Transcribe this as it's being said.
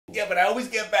Yeah, but I always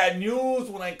get bad news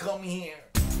when I come here.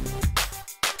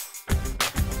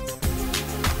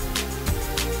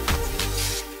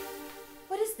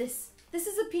 What is this? This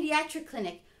is a pediatric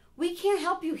clinic. We can't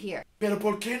help you here. Pero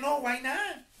 ¿por qué no? Why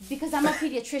not? Because I'm a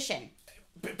pediatrician.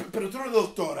 Pero tú eres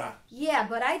doctora. Yeah,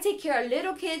 but I take care of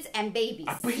little kids and babies.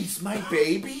 Ah, pues he's my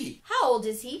baby. How old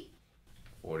is he?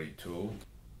 42.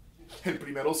 El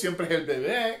primero siempre es el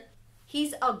bebé.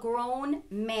 He's a grown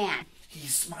man.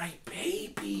 He's my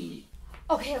baby.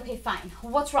 Okay, fine.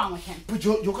 What's wrong with him? Pues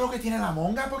yo creo que tiene la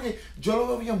monga porque yo lo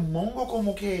veo bien mongo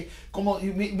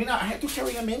mira, I had to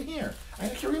carry him in here.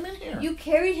 You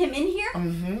carried him in here?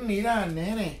 Mira,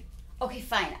 nene. Okay,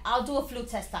 fine. I'll do a flu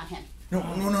test on him.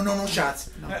 No shots.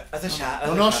 No. That's a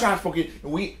shot. No shots porque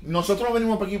nosotros no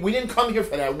venimos para aquí. We didn't come here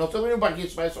for that. Nosotros venimos para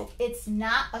aquí para eso. It's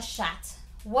not a shot.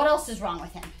 What else is wrong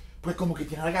with him? Pues como que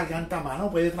tiene la garganta mal,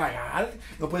 no puede tragar,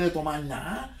 no puede tomar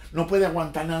nada, no puede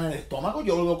aguantar nada en el estómago.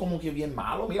 Yo lo veo como que bien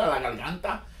malo. Mira la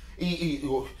garganta.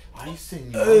 Ay,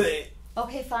 señor.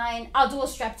 Okay, fine. I'll do a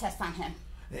strep test on him.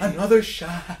 Another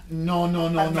shot. No.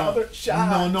 Another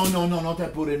shot. No te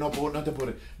apures, no te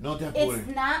apures.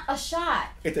 It's not a shot.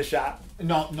 It's a shot.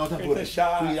 No te apures. It's a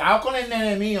shot. Cuidado con el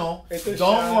nene mío. It's a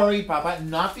Don't shot. worry, Papa.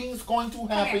 Nothing's going to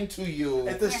happen to you.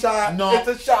 It's a shot. No. It's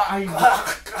a shot.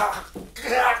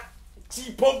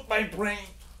 She poked my brain.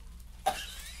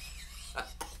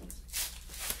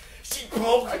 She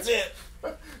poked it.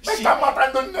 Me está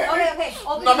matando el nene. Okay.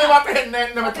 Open No your me mouth. mates el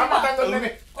nene, me está matando el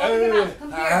nene. Open your mouth.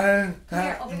 Come here. Come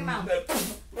here. Open your mouth.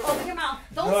 Open your mouth.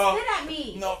 Don't No. spit at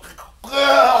me. No.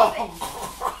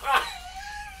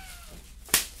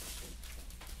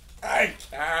 I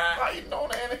can't. Ay, no,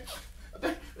 nene.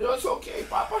 It's okay,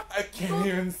 Papa. I can't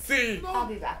even see. I'll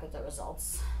be back with the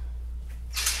results.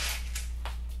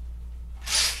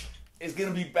 It's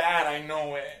gonna be bad, I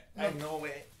know it. I know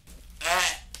it.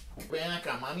 Ven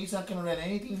acá, mami said que no let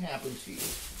anything happen to you.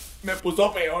 Me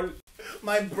puso peor.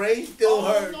 My brain still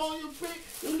hurts. No,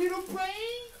 your little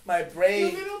brain. My Your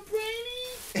brain. little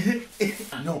brainy.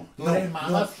 No, eres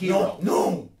mama's hero.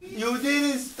 No. You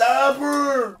didn't stop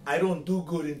her. I don't do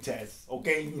good in tests,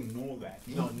 okay? You know that.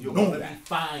 No, you're know gonna that. be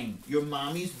fine. Your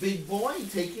mommy's big boy.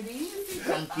 Take it easy.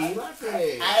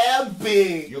 Tranquilate. I am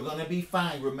big. You're gonna be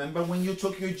fine. Remember when you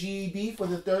took your GED for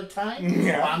the 3rd time?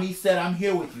 Yeah. Mommy said, I'm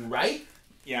here with you, right?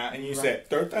 Yeah, and you said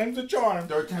third time's a charm.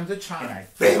 3rd time's a charm. And I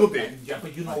failed it. Yeah,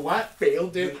 but you know what?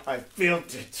 Failed it. I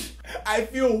failed it. I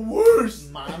feel worse.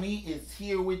 Mommy is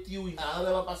here with you. Y nada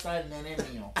le va a pasar al nene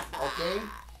mío. Okay?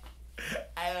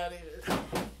 I don't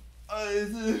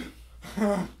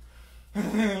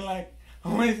even. Like,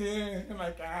 what is it?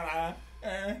 Like,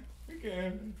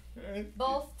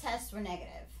 Both tests were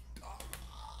negative.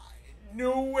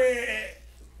 No way.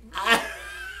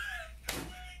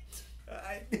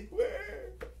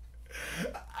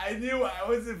 I knew I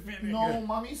wasn't feeling No, good.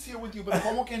 mommy's here with you, but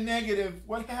como que negative.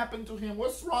 What happened to him?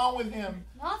 What's wrong with him?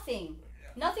 Nothing.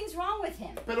 Nothing's wrong with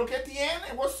him. Pero que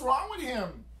tiene? What's wrong with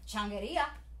him? Changuería.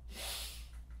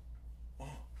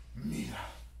 Mira.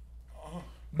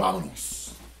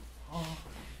 Vámonos.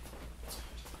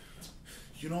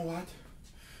 You know what?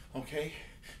 Okay?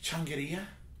 Changueria,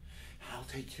 I'll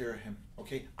take care of him.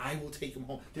 Okay? I will take him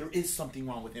home. There is something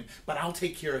wrong with him, but I'll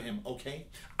take care of him. Okay?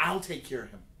 I'll take care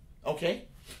of him. Okay?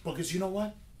 Because you know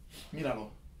what? Míralo.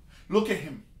 Look at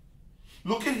him.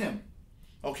 Look at him.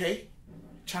 Okay?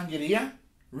 Changueria?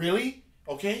 Really?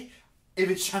 Okay? If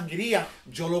it's changueria,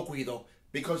 yo lo cuido.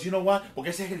 Because you know what? Porque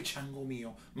ese es el chango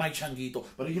mío. My changuito.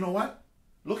 But you know what?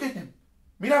 Look at him.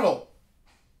 Míralo.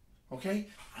 Okay?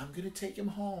 I'm going to take him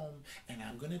home and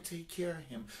I'm going to take care of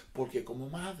him. Porque como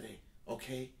madre,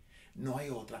 okay? No hay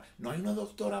otra. No hay una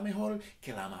doctora mejor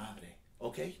que la madre.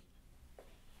 Okay?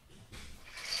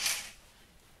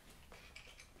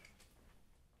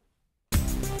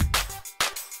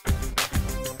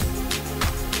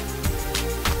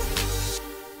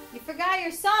 You forgot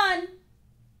your son.